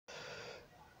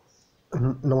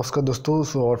नमस्कार दोस्तों.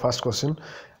 So our first question,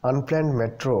 unplanned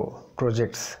metro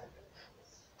projects.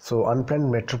 So unplanned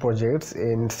metro projects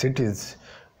in cities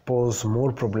pose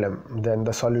more problem than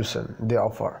the solution they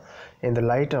offer. In the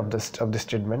light of this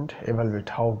statement, evaluate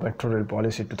how Metro Rail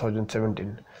Policy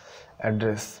 2017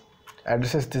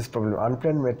 addresses this problem.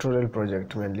 Unplanned metro rail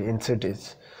project mainly in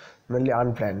cities, mainly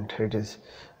unplanned it is,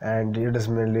 and it is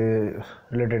mainly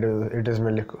related to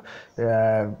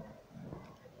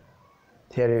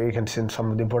here you can see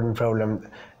some of the important problems,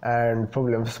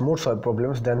 more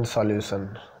problems than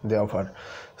solution they offer.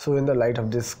 So in the light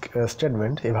of this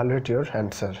statement, evaluate your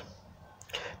answer.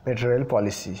 Metro rail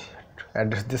policy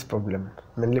address this problem,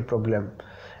 mainly problem,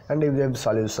 and if you have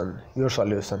solution, your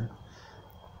solution.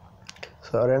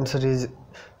 So our answer is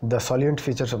the salient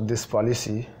features of this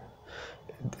policy.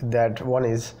 That one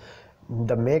is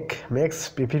the makes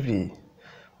PPP,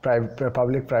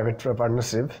 public-private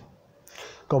partnership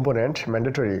component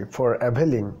mandatory for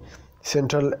availing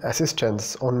central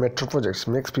assistance on metro projects.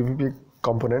 Makes PPP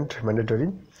component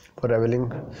mandatory for availing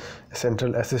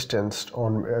central assistance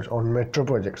on metro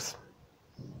projects,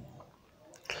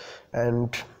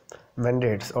 and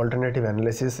mandates alternative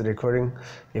analysis requiring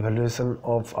evaluation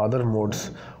of other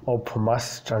modes of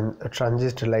mass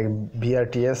transit like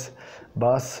BRTS,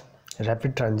 bus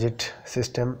rapid transit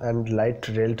system, and light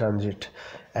rail transit,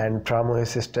 and tramway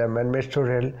system, and metro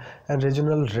rail and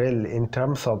regional rail in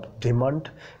terms of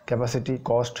demand, capacity,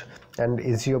 cost, and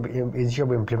ease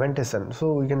of implementation.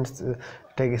 So we can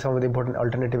take some of the important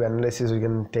alternative analysis we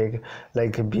can take,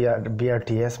 like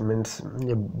BRTS means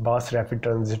bus rapid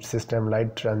transit system,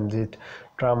 light transit,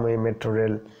 tramway, metro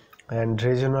rail, and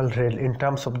regional rail in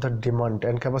terms of the demand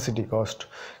and capacity, cost,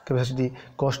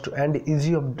 and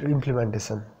ease of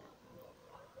implementation.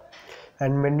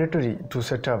 And mandatory to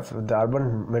set up the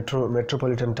urban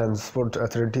metropolitan transport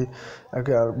authority,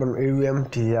 urban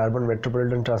UMT, urban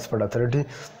metropolitan transport authority.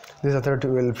 This authority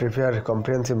will prepare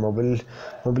comprehensive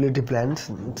mobility plans.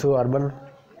 So urban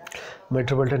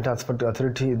metropolitan transport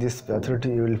authority, this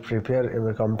authority will prepare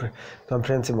a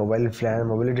comprehensive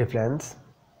mobility plans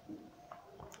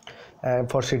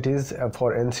for cities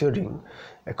for ensuring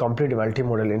a complete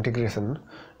multimodal integration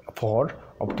for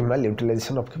optimal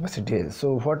utilization of capacity.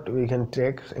 So what we can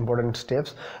take important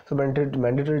steps. So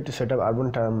mandatory to set up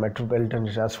urban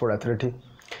metropolitan transport authority,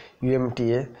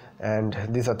 UMTA, and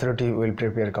this authority will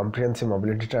prepare comprehensive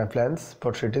mobility plans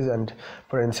for cities and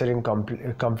for ensuring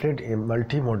complete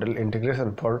multimodal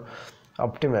integration for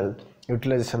optimal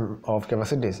utilization of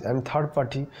capacities. And third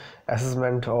party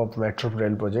assessment of metro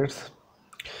rail projects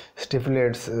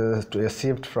stipulates to a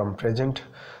shift from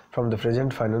the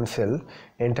present financial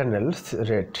internal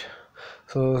rate.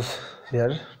 So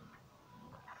here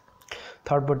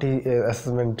third party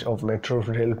assessment of metro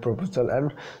rail proposal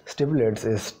and stipulates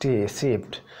a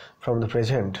shift from the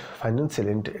present financial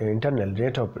internal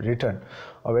rate of return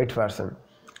of 8%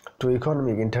 to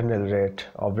economic internal rate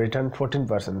of return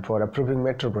 14% for approving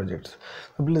metro projects.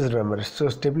 So please remember, so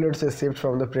stipulates a shift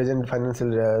from the present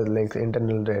financial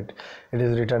internal rate, it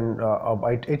is return of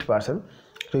 8%,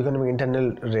 to economic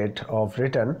internal rate of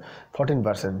return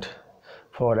 14%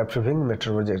 for approving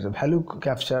metro projects. Value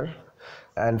capture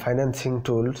and financing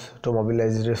tools to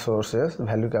mobilize resources.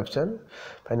 Value capture,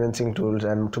 financing tools,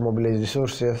 and to mobilize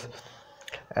resources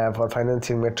for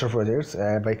financing metro projects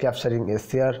by capturing a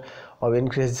share of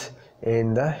increase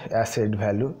in the asset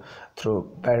value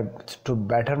through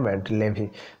betterment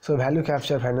levy. So value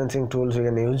capture financing tools we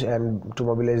can use and to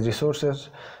mobilize resources.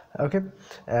 Okay,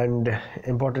 and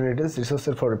important it is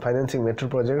resources for financing metro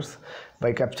projects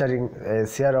by capturing a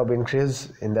share of increase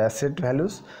in the asset value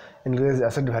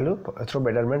through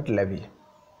betterment levy.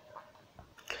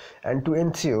 And to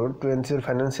ensure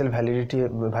financial viability,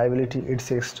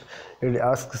 it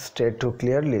asks state to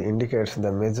clearly indicate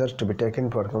the measures to be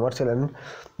taken for commercial and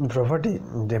property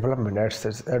development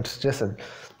at station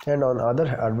and on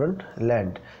other urban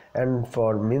land, and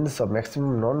for means of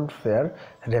maximum non-fare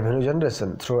revenue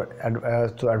generation through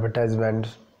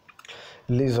advertisement,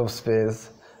 lease of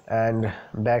space, and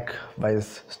backed by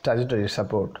statutory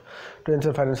support. To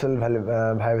ensure financial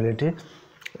viability,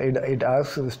 it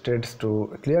asks states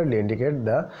to clearly indicate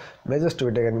the measures to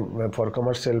be taken for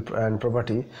commercial and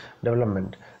property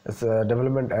development.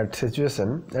 Development at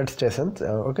stations,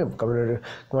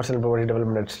 commercial and property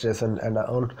development at station and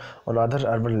on other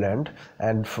urban land,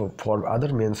 and for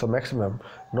other means of maximum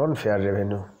non-fare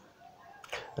revenue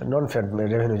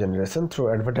generation through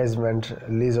advertisement,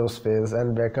 lease of space,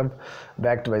 and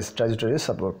backed by statutory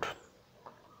support.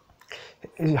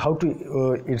 how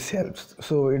to it helps.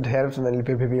 So it helps mainly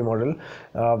PPP model,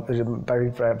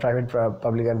 private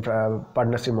public and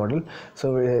partnership model.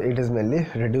 So it is mainly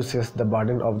reduces the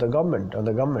burden of the government on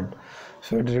the government.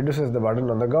 So it reduces the burden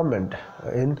on the government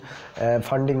in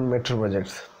funding metro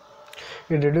projects.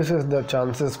 It reduces the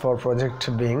chances for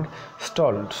project being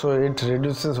stalled. So it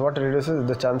reduces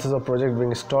the chances of project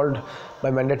being stalled by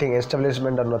mandating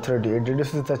establishment and authority. It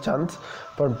reduces the chance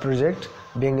for project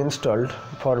being installed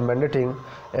for mandating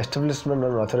establishment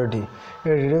and authority. It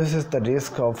reduces the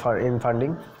risk of in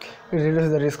funding. It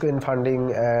reduces the risk in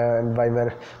funding and by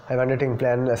mandating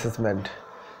plan assessment.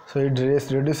 So it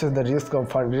reduces the risk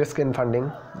in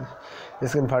funding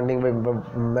by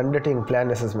mandating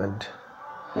plan assessment.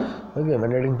 Okay,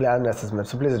 mandating plan assessment.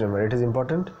 So please remember, it is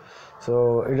important.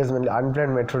 So it is mainly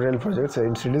unplanned metro rail projects. So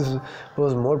it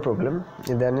pose more problem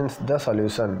than the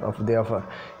solution of the offer.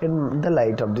 In the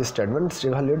light of these statements,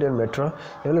 evaluate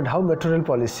how metro rail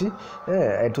policy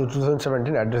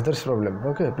 2017 address this problem.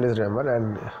 Okay, please remember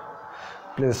and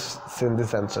please send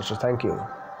this answer. So thank you.